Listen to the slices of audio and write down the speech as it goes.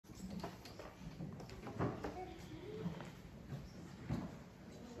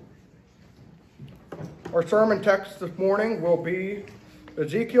Our sermon text this morning will be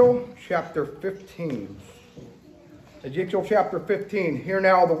Ezekiel chapter 15. Ezekiel chapter 15. Hear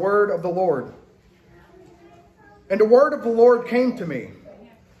now the word of the Lord. And the word of the Lord came to me.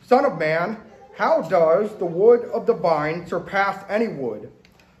 Son of man, how does the wood of the vine surpass any wood?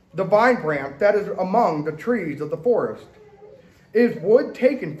 The vine branch that is among the trees of the forest. Is wood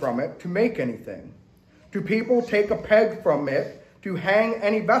taken from it to make anything? Do people take a peg from it to hang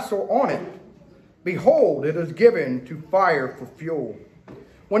any vessel on it? Behold, it is given to fire for fuel.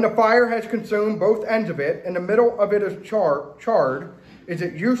 When the fire has consumed both ends of it, and the middle of it is charred, is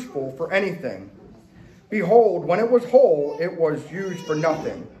it useful for anything? Behold, when it was whole, it was used for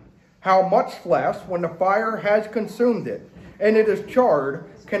nothing. How much less, when the fire has consumed it, and it is charred,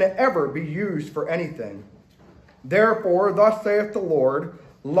 can it ever be used for anything? Therefore, thus saith the Lord,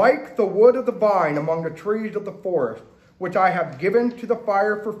 like the wood of the vine among the trees of the forest, which I have given to the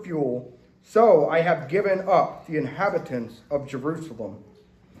fire for fuel, so I have given up the inhabitants of Jerusalem.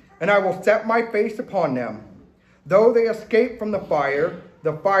 And I will set my face upon them. Though they escape from the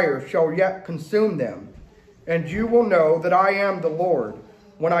fire shall yet consume them. And you will know that I am the Lord,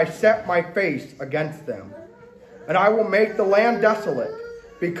 when I set my face against them. And I will make the land desolate,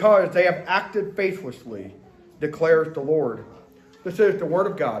 because they have acted faithlessly, declares the Lord. This is the word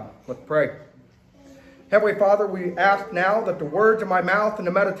of God. Let's pray. Heavenly Father, we ask now that the words of my mouth and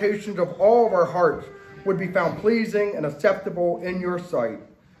the meditations of all of our hearts would be found pleasing and acceptable in your sight.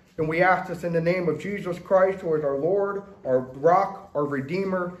 And we ask this in the name of Jesus Christ, who is our Lord, our rock, our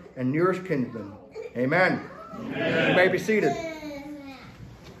Redeemer, and nearest kinsman. Amen. Amen. You may be seated.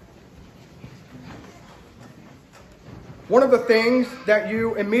 One of the things that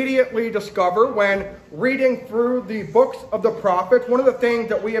you immediately discover when reading through the books of the prophets, one of the things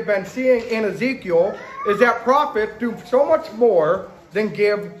that we have been seeing in Ezekiel is that prophets do so much more than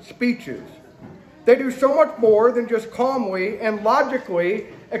give speeches. They do so much more than just calmly and logically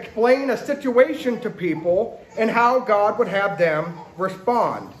explain a situation to people and how God would have them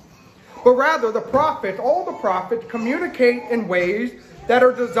respond. But rather, all the prophets communicate in ways that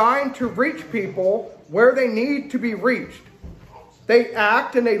are designed to reach people where they need to be reached. They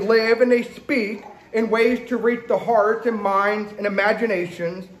act and they live and they speak in ways to reach the hearts and minds and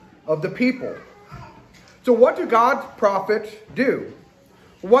imaginations of the people. So what do God's prophets do?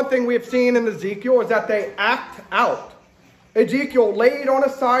 One thing we have seen in Ezekiel is that they act out. Ezekiel laid on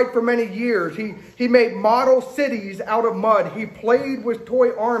his side for many years. He made model cities out of mud. He played with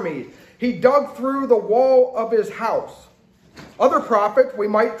toy armies. He dug through the wall of his house. Other prophets we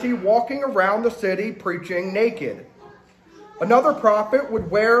might see walking around the city preaching naked. Another prophet would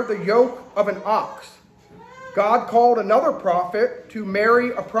wear the yoke of an ox. God called another prophet to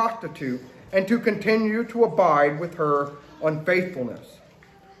marry a prostitute and to continue to abide with her unfaithfulness.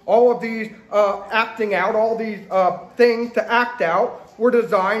 All of these acting out, all these things to act out were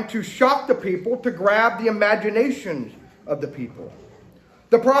designed to shock the people, to grab the imaginations of the people.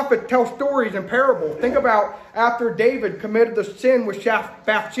 The prophets tell stories and parables. Think about after David committed the sin with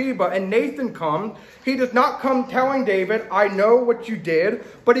Bathsheba and Nathan comes. He does not come telling David, I know what you did,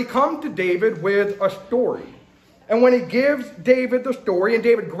 but he comes to David with a story. And when he gives David the story and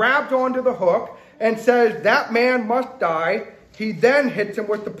David grabs onto the hook and says, that man must die, he then hits him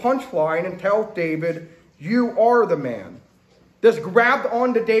with the punchline and tells David, you are the man. This grabbed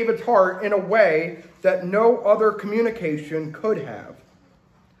onto David's heart in a way that no other communication could have.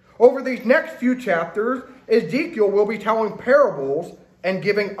 Over these next few chapters, Ezekiel will be telling parables and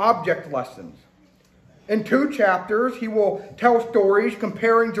giving object lessons. In 2 chapters, he will tell stories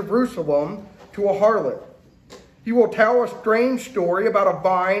comparing Jerusalem to a harlot. He will tell a strange story about a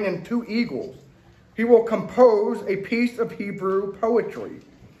vine and 2 eagles. He will compose a piece of Hebrew poetry.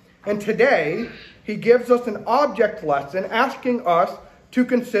 And today, he gives us an object lesson asking us to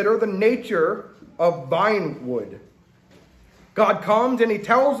consider the nature of vine wood. God comes and he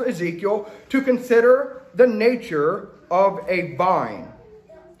tells Ezekiel to consider the nature of a vine.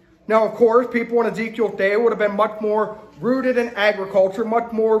 Now, of course, people in Ezekiel's day would have been much more rooted in agriculture,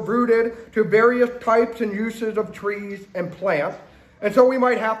 much more rooted to various types and uses of trees and plants. And so we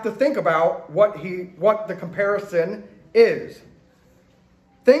might have to think about what the comparison is.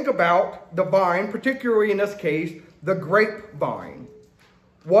 Think about the vine, particularly in this case, the grapevine.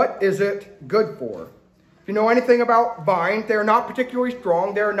 What is it good for? If you know anything about vines, they're not particularly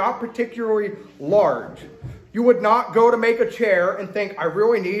strong. They're not particularly large. You would not go to make a chair and think, I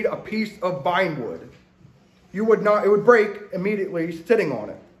really need a piece of vine wood. You would not. It would break immediately sitting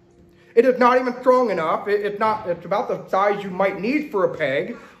on it. It is not even strong enough. It's about the size you might need for a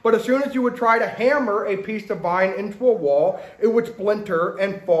peg. But as soon as you would try to hammer a piece of vine into a wall, it would splinter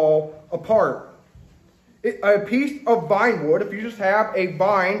and fall apart. A piece of vine wood, if you just have a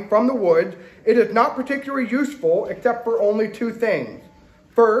vine from the woods, it is not particularly useful except for only two things.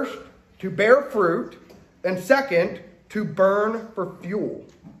 First, to bear fruit, and second, to burn for fuel.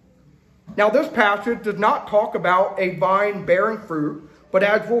 Now, this passage does not talk about a vine bearing fruit, but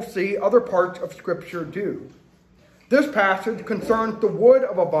as we'll see, other parts of Scripture do. This passage concerns the wood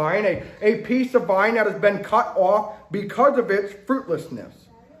of a vine, a piece of vine that has been cut off because of its fruitlessness.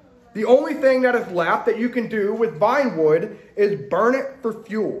 The only thing that is left that you can do with vine wood is burn it for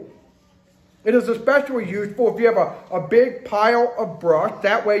fuel. It is especially useful if you have a big pile of brush.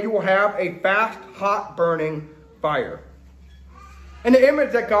 That way you will have a fast, hot burning fire. And the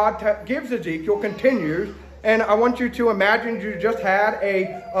image that God gives Ezekiel continues, and I want you to imagine you just had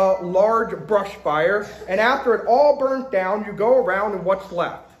a large brush fire, and after it all burns down, you go around and what's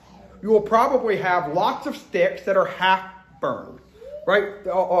left? You will probably have lots of sticks that are half burned, right?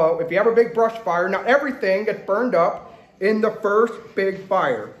 If you have a big brush fire, not everything gets burned up in the first big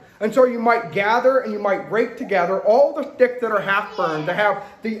fire. And so you might gather and you might rake together all the sticks that are half burned, that have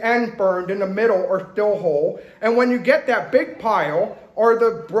the end burned and the middle are still whole. And when you get that big pile, are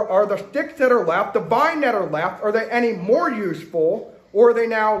the sticks that are left, the vine that are left, are they any more useful, or are they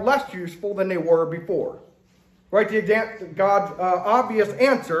now less useful than they were before? Right? God's obvious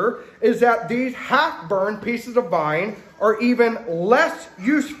answer is that these half-burned pieces of vine are even less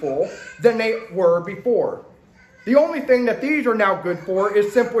useful than they were before. The only thing that these are now good for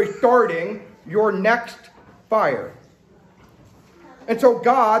is simply starting your next fire. And so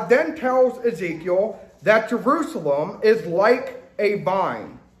God then tells Ezekiel that Jerusalem is like a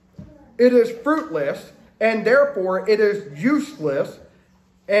vine. It is fruitless, and therefore it is useless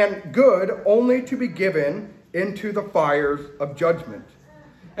and good only to be given into the fires of judgment.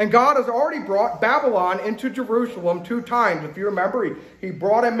 And God has already brought Babylon into Jerusalem 2 times. If you remember, he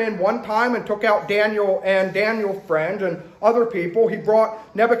brought him in one time and took out Daniel and Daniel's friends and other people. He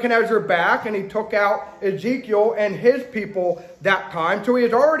brought Nebuchadnezzar back and he took out Ezekiel and his people that time. So he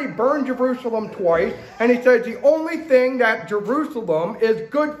has already burned Jerusalem twice. And he says the only thing that Jerusalem is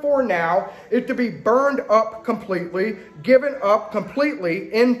good for now is to be burned up completely, given up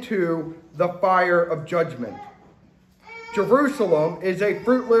completely into the fire of judgment. Jerusalem is a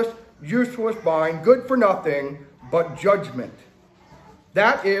fruitless, useless vine, good for nothing but judgment.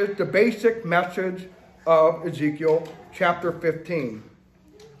 That is the basic message of Ezekiel chapter 15.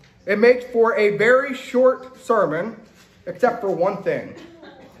 It makes for a very short sermon, except for one thing.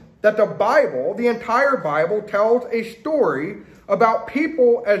 That the Bible, the entire Bible, tells a story about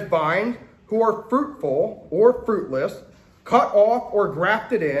people as vines who are fruitful or fruitless, cut off or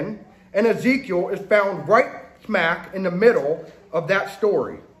grafted in, and Ezekiel is found right smack in the middle of that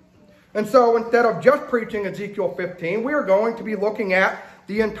story. And so instead of just preaching Ezekiel 15, we are going to be looking at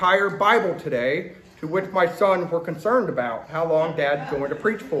the entire Bible today, to which my sons were concerned about how long Dad's going to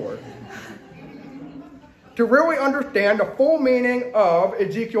preach for. To really understand the full meaning of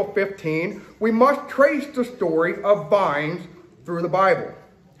Ezekiel 15, we must trace the story of vines through the Bible.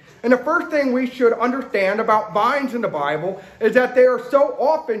 And the first thing we should understand about vines in the Bible is that they are so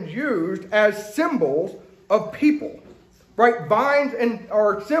often used as symbols of people, right? Vines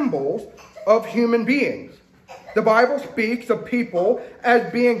are symbols of human beings. The Bible speaks of people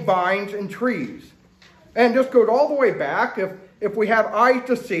as being vines and trees. And this goes all the way back, if we have eyes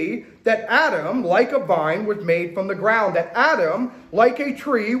to see, that Adam, like a vine, was made from the ground. That Adam, like a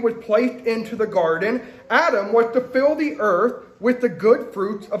tree, was placed into the garden. Adam was to fill the earth with the good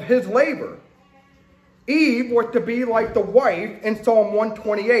fruits of his labor. Eve was to be like the wife in Psalm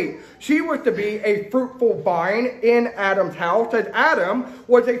 128. She was to be a fruitful vine in Adam's house, as Adam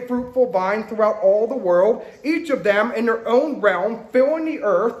was a fruitful vine throughout all the world, each of them in their own realm, filling the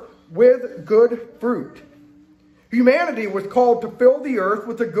earth with good fruit. Humanity was called to fill the earth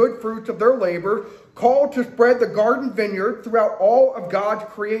with the good fruits of their labor, called to spread the garden vineyard throughout all of God's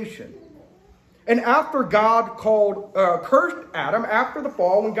creation. And after God cursed Adam, after the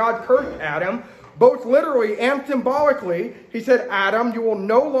fall, when God cursed Adam, both literally and symbolically, he said, Adam, you will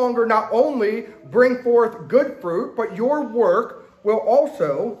no longer not only bring forth good fruit, but your work will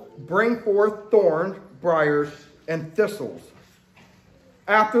also bring forth thorns, briars, and thistles.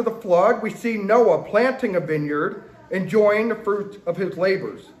 After the flood, we see Noah planting a vineyard, enjoying the fruits of his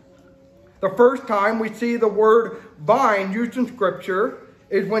labors. The first time we see the word vine used in Scripture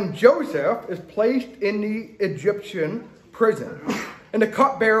is when Joseph is placed in the Egyptian prison. And the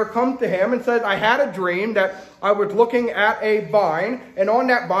cupbearer comes to him and says, I had a dream that I was looking at a vine, and on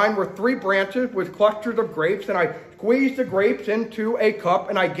that vine were 3 branches with clusters of grapes, and I squeezed the grapes into a cup,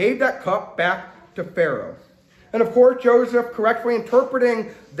 and I gave that cup back to Pharaoh. And of course, Joseph, correctly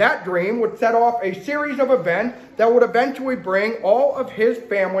interpreting that dream, would set off a series of events that would eventually bring all of his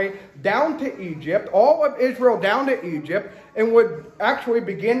family down to Egypt, all of Israel down to Egypt, and would actually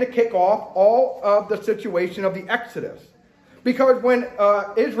begin to kick off all of the situation of the Exodus. Because when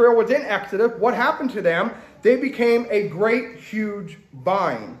Israel was in Exodus, what happened to them? They became a great, huge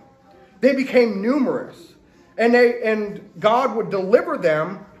vine. They became numerous. And God would deliver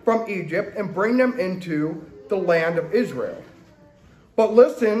them from Egypt and bring them into the land of Israel. But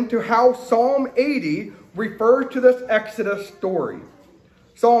listen to how Psalm 80 refers to this Exodus story.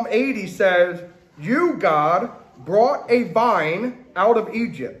 Psalm 80 says, "You, God, brought a vine out of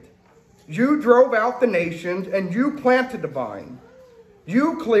Egypt. You drove out the nations, and you planted the vine.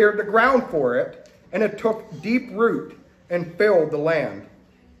 You cleared the ground for it, and it took deep root and filled the land."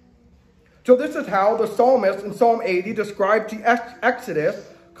 So this is how the psalmist in Psalm 80 describes the Exodus,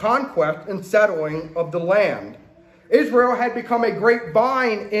 conquest, and settling of the land. Israel had become a great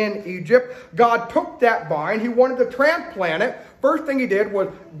vine in Egypt. God took that vine. He wanted to transplant it. First thing he did was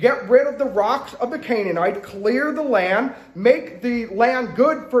get rid of the rocks of the Canaanites, clear the land, make the land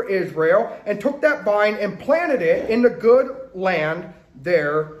good for Israel, and took that vine and planted it in the good land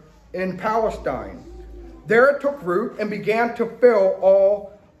there in Palestine. There it took root and began to fill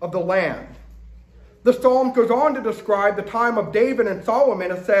all of the land. The psalm goes on to describe the time of David and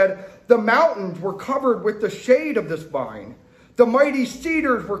Solomon. It said, "The mountains were covered with the shade of this vine. The mighty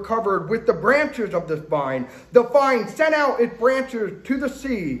cedars were covered with the branches of this vine. The vine sent out its branches to the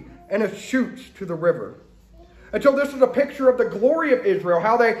sea and its shoots to the river." And so this is a picture of the glory of Israel,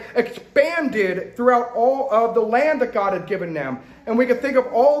 how they expanded throughout all of the land that God had given them. And we can think of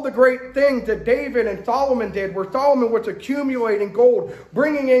all the great things that David and Solomon did, where Solomon was accumulating gold,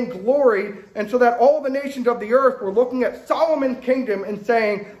 bringing in glory, and so that all the nations of the earth were looking at Solomon's kingdom and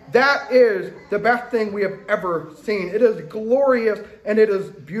saying, that is the best thing we have ever seen. It is glorious and it is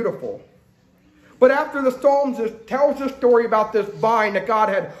beautiful. But after the Psalms tells this story about this vine that God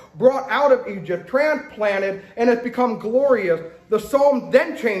had brought out of Egypt, transplanted, and has become glorious, the Psalm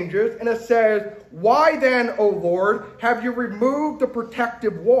then changes and it says, "Why then, O Lord, have you removed the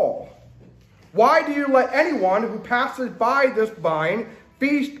protective wall? Why do you let anyone who passes by this vine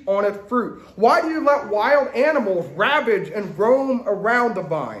feast on its fruit? Why do you let wild animals ravage and roam around the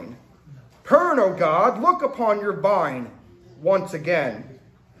vine? Turn, O God, look upon your vine once again."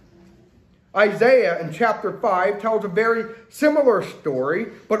 Isaiah in chapter 5 tells a very similar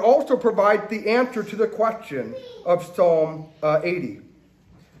story, but also provides the answer to the question of Psalm 80.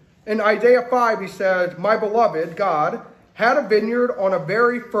 In Isaiah 5, he says, "My beloved, God, had a vineyard on a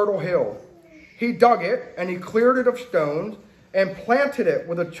very fertile hill. He dug it, and he cleared it of stones, and planted it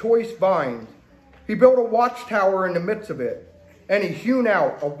with a choice vine. He built a watchtower in the midst of it, and he hewn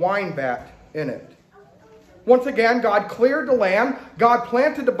out a wine vat in it." Once again, God cleared the land. God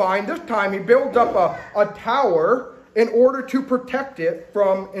planted the vine. This time he builds up a tower in order to protect it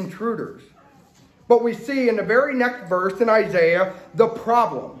from intruders. But we see in the very next verse in Isaiah the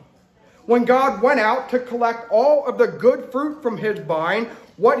problem. When God went out to collect all of the good fruit from his vine,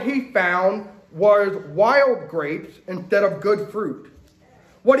 what he found was wild grapes instead of good fruit.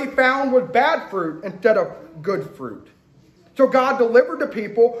 What he found was bad fruit instead of good fruit. So God delivered the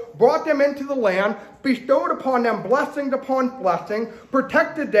people, brought them into the land, bestowed upon them blessing upon blessing,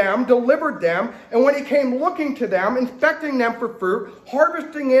 protected them, delivered them, and when he came looking to them, inspecting them for fruit,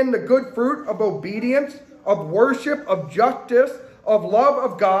 harvesting in the good fruit of obedience, of worship, of justice, of love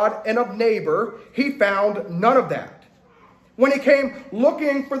of God, and of neighbor, he found none of that. When he came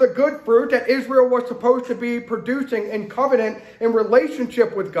looking for the good fruit that Israel was supposed to be producing in covenant and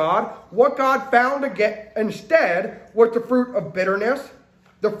relationship with God, what God found instead was the fruit of bitterness,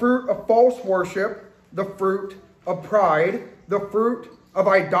 the fruit of false worship, the fruit of pride, the fruit of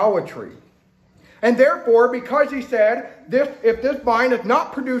idolatry. And therefore, because he said, if this vine is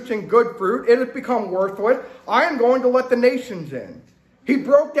not producing good fruit, it has become worthless, I am going to let the nations in. He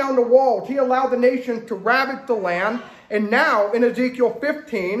broke down the walls. He allowed the nations to ravage the land. And now, in Ezekiel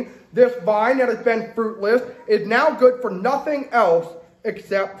 15, this vine that has been fruitless is now good for nothing else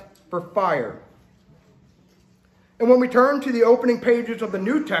except for fire. And when we turn to the opening pages of the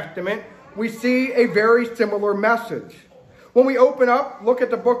New Testament, we see a very similar message. When we open up, look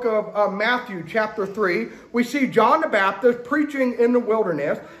at the book of Matthew chapter 3, we see John the Baptist preaching in the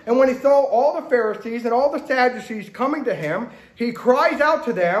wilderness. And when he saw all the Pharisees and all the Sadducees coming to him, he cries out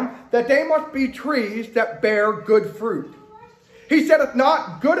to them that they must be trees that bear good fruit. He said it's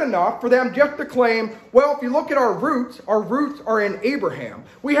not good enough for them just to claim, well, if you look at our roots are in Abraham.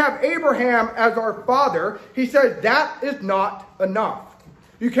 We have Abraham as our father. He says that is not enough.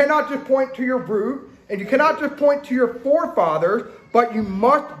 You cannot just point to your root And you cannot just point to your forefathers, but you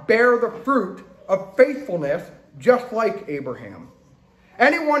must bear the fruit of faithfulness, just like Abraham.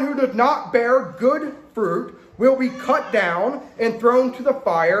 Anyone who does not bear good fruit will be cut down and thrown to the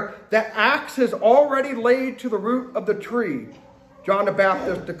fire. The axe is already laid to the root of the tree, John the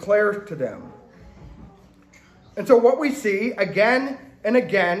Baptist declares to them. And so what we see again and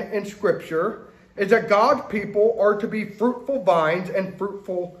again in Scripture is that God's people are to be fruitful vines and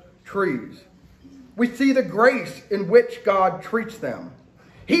fruitful trees. We see the grace in which God treats them.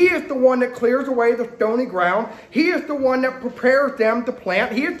 He is the one that clears away the stony ground. He is the one that prepares them to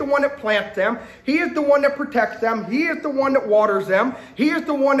plant. He is the one that plants them. He is the one that protects them. He is the one that waters them. He is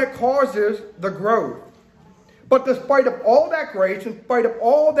the one that causes the growth. But despite of all that grace, in spite of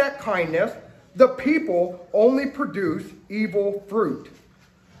all that kindness, the people only produce evil fruit.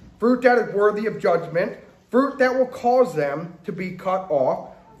 Fruit that is worthy of judgment. Fruit that will cause them to be cut off.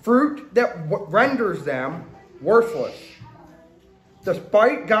 Fruit that renders them worthless.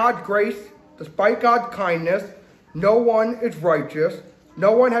 Despite God's grace, despite God's kindness, no one is righteous.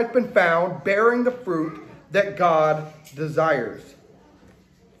 No one has been found bearing the fruit that God desires.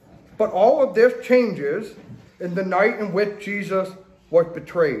 But all of this changes in the night in which Jesus was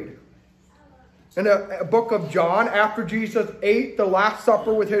betrayed. In the book of John, after Jesus ate the Last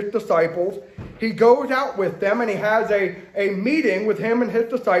Supper with his disciples, he goes out with them and he has a meeting with him and his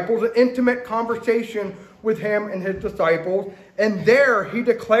disciples, an intimate conversation with him and his disciples. And there he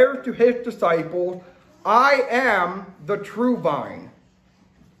declares to his disciples, I am the true vine,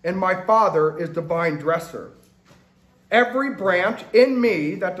 and my Father is the vine dresser. Every branch in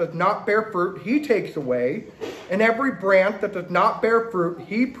me that does not bear fruit, he takes away. And every branch that does not bear fruit,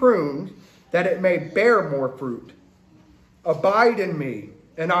 he prunes, that it may bear more fruit. Abide in me,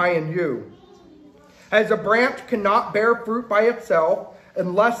 and I in you. As a branch cannot bear fruit by itself,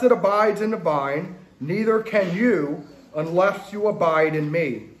 unless it abides in the vine, neither can you, unless you abide in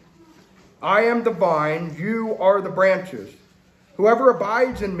me. I am the vine, you are the branches. Whoever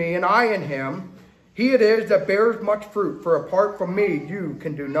abides in me, and I in him, he it is that bears much fruit, for apart from me you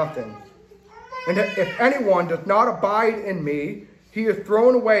can do nothing. And if anyone does not abide in me, he is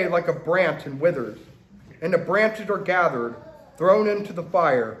thrown away like a branch and withers, and the branches are gathered, thrown into the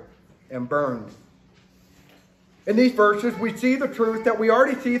fire, and burned. In these verses, we see the truth that we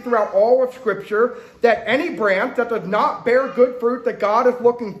already see throughout all of Scripture, that any branch that does not bear good fruit that God is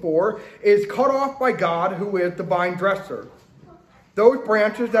looking for is cut off by God, who is the vine dresser. Those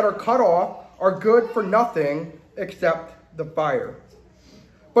branches that are cut off are good for nothing except the fire.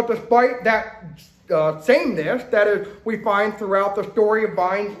 But despite that sameness that is, we find throughout the story of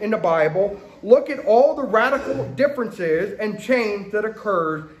vines in the Bible, look at all the radical differences and change that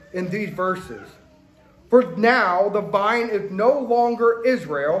occurs in these verses. For now, the vine is no longer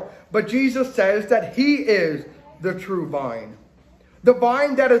Israel, but Jesus says that he is the true vine. The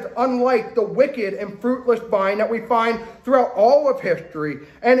vine that is unlike the wicked and fruitless vine that we find throughout all of history.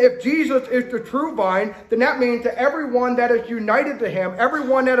 And if Jesus is the true vine, then that means that everyone that is united to him,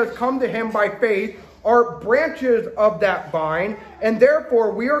 everyone that has come to him by faith, are branches of that vine. And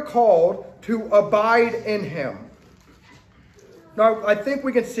therefore, we are called to abide in him. Now, I think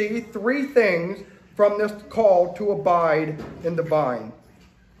we can see three things from this call to abide in the vine.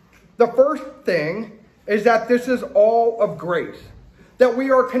 The first thing is that this is all of grace. That we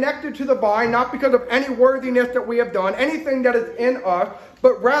are connected to the vine, not because of any worthiness that we have done, anything that is in us,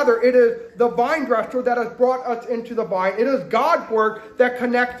 but rather it is the vine dresser that has brought us into the vine. It is God's work that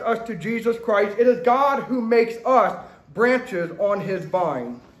connects us to Jesus Christ. It is God who makes us branches on his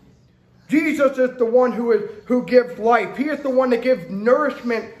vine. Jesus is the one who gives life. He is the one that gives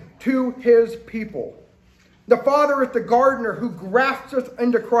nourishment to his people. The Father is the gardener who grafts us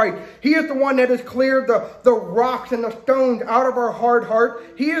into Christ. He is the one that has cleared the rocks and the stones out of our hard heart.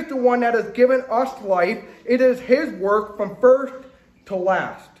 He is the one that has given us life. It is his work from first to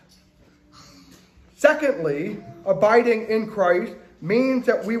last. Secondly, abiding in Christ means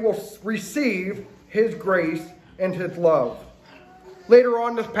that we will receive his grace and his love. Later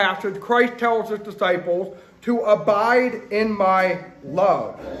on in this passage, Christ tells his disciples to abide in my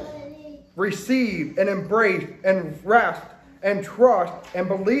love. Receive and embrace and rest and trust and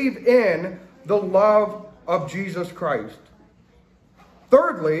believe in the love of Jesus Christ.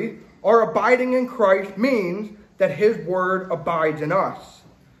 Thirdly, our abiding in Christ means that his word abides in us,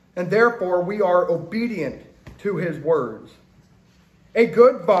 and therefore we are obedient to his words. A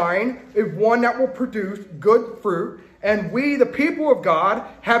good vine is one that will produce good fruit, and we, the people of God,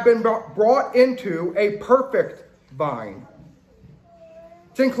 have been brought into a perfect vine.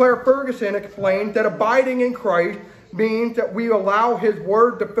 Sinclair Ferguson explained that abiding in Christ means that we allow his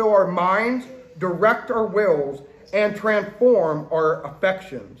word to fill our minds, direct our wills, and transform our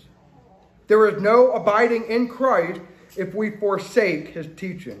affections. There is no abiding in Christ if we forsake his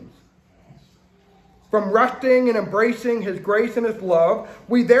teachings. From resting and embracing his grace and his love,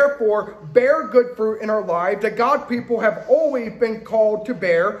 we therefore bear good fruit in our lives that God's people have always been called to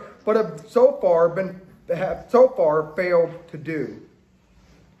bear, but have so far failed to do.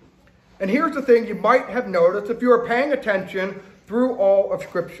 And here's the thing you might have noticed if you are paying attention through all of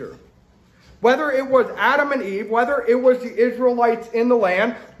Scripture. Whether it was Adam and Eve, whether it was the Israelites in the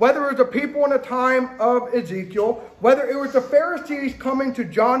land, whether it was the people in the time of Ezekiel, whether it was the Pharisees coming to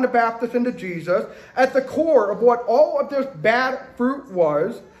John the Baptist and to Jesus, at the core of what all of this bad fruit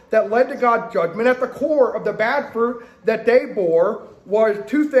was that led to God's judgment, at the core of the bad fruit that they bore was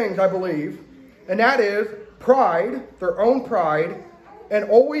two things, I believe, and that is pride, their own pride, and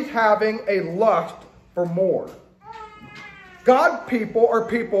always having a lust for more. God's people are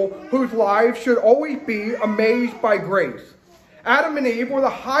people whose lives should always be amazed by grace. Adam and Eve were the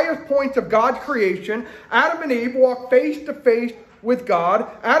highest points of God's creation. Adam and Eve walked face to face with God.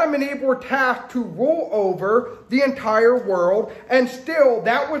 Adam and Eve were tasked to rule over the entire world, and still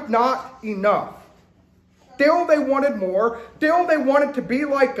that was not enough. Still they wanted more. Still they wanted to be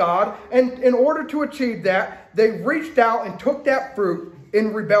like God, and in order to achieve that, they reached out and took that fruit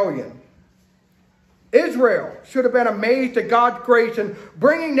in rebellion. Israel should have been amazed at God's grace in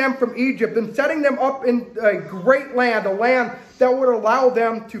bringing them from Egypt and setting them up in a great land, a land that would allow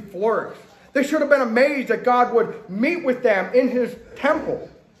them to flourish. They should have been amazed that God would meet with them in his temple,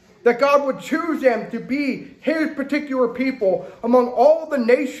 that God would choose them to be his particular people among all the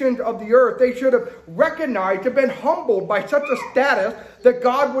nations of the earth. They should have recognized and been humbled by such a status that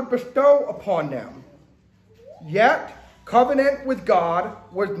God would bestow upon them. Yet, covenant with God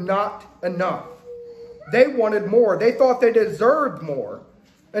was not enough. They wanted more. They thought they deserved more.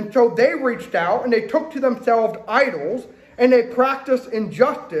 And so they reached out and they took to themselves idols and they practiced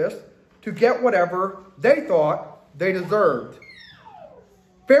injustice to get whatever they thought they deserved.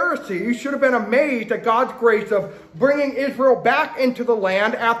 Pharisees should have been amazed at God's grace of bringing Israel back into the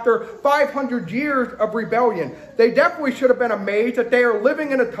land after 500 years of rebellion. They definitely should have been amazed that they are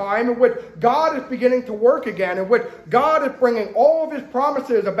living in a time in which God is beginning to work again, in which God is bringing all of his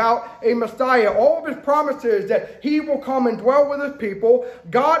promises about a Messiah, all of his promises that he will come and dwell with his people.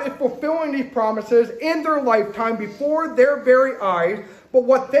 God is fulfilling these promises in their lifetime before their very eyes. But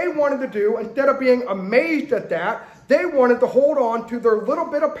what they wanted to do, instead of being amazed at that, they wanted to hold on to their little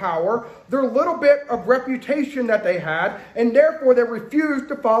bit of power, their little bit of reputation that they had, and therefore they refused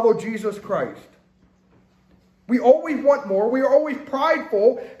to follow Jesus Christ. We always want more. We are always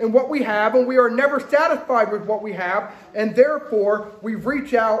prideful in what we have, and we are never satisfied with what we have, and therefore we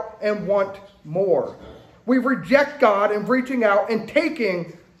reach out and want more. We reject God in reaching out and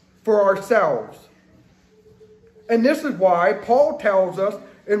taking for ourselves. And this is why Paul tells us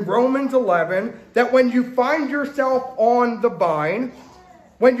in Romans 11 that when you find yourself on the vine,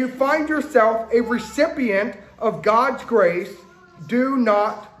 when you find yourself a recipient of God's grace, do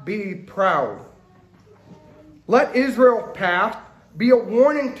not be proud. Let Israel's past be a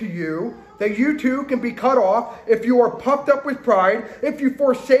warning to you that you too can be cut off if you are puffed up with pride, if you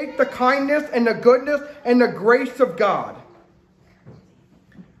forsake the kindness and the goodness and the grace of God.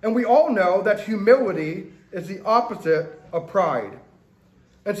 And we all know that humility is the opposite of pride.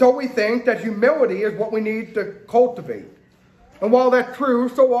 And so we think that humility is what we need to cultivate. And while that's true,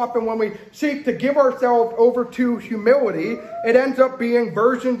 so often when we seek to give ourselves over to humility, it ends up being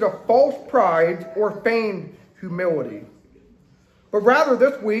versions of false pride or feigned humility. But rather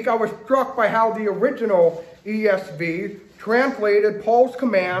this week, I was struck by how the original ESV translated Paul's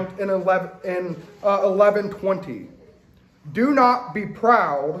command in 11:20. Do not be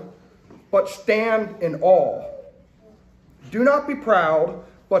proud, but stand in awe. Do not be proud,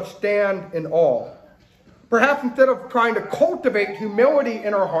 but stand in awe. Perhaps instead of trying to cultivate humility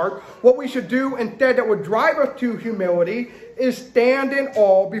in our heart, what we should do instead that would drive us to humility is stand in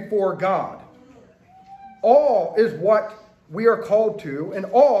awe before God. Awe is what we are called to, and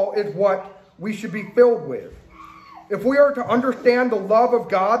awe is what we should be filled with. If we are to understand the love of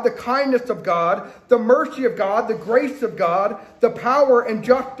God, the kindness of God, the mercy of God, the grace of God, the power and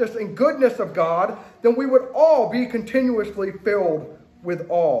justice and goodness of God, then we would all be continuously filled with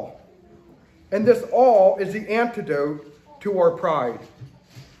awe. And this awe is the antidote to our pride.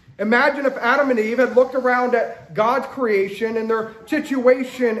 Imagine if Adam and Eve had looked around at God's creation and their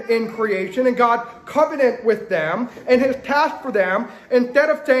situation in creation and God's covenant with them and his task for them, instead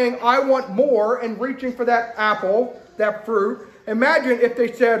of saying, I want more and reaching for that apple, that fruit, Imagine if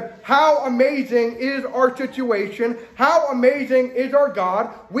they said, how amazing is our situation? How amazing is our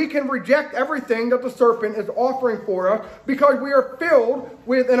God? We can reject everything that the serpent is offering for us because we are filled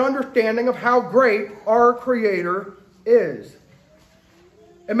with an understanding of how great our Creator is.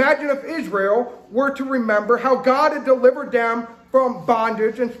 Imagine if Israel were to remember how God had delivered them from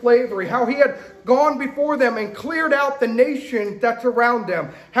bondage and slavery, how he had gone before them and cleared out the nations that surround them,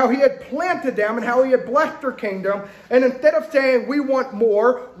 how he had planted them and how he had blessed their kingdom. And instead of saying, we want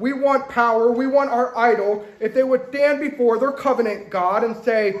more, we want power, we want our idols, if they would stand before their covenant God and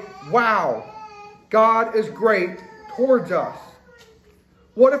say, wow, God is great towards us.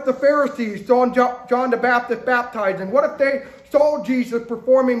 What if the Pharisees saw John the Baptist baptizing? What if they saw Jesus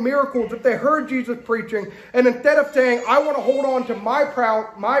performing miracles, if they heard Jesus preaching, and instead of saying, I want to hold on to my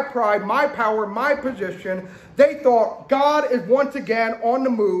pride, my power, my position, they thought, God is once again on the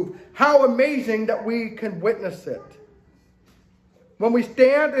move. How amazing that we can witness it. When we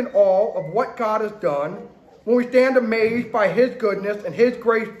stand in awe of what God has done, when we stand amazed by his goodness and his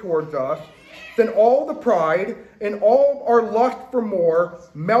grace towards us, then all the pride and all our lust for more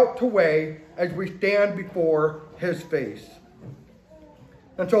melt away as we stand before his face.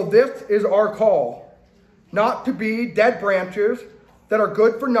 And so this is our call, not to be dead branches that are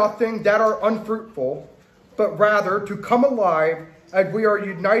good for nothing, that are unfruitful, but rather to come alive as we are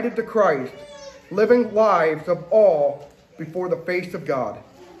united to Christ, living lives of awe before the face of God.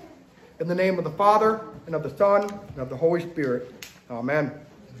 In the name of the Father, and of the Son, and of the Holy Spirit. Amen.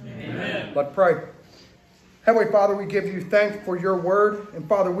 Amen. Let's pray. Heavenly Father, we give you thanks for your word. And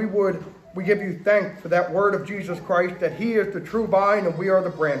Father, we give you thanks for that word of Jesus Christ, that he is the true vine and we are the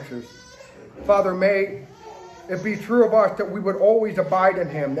branches. Father, may it be true of us that we would always abide in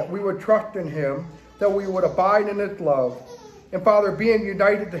him, that we would trust in him, that we would abide in his love. And Father, being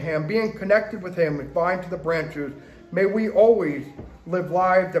united to him, being connected with him and vine to the branches, may we always live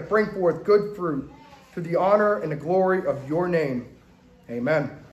lives that bring forth good fruit to the honor and the glory of your name. Amen.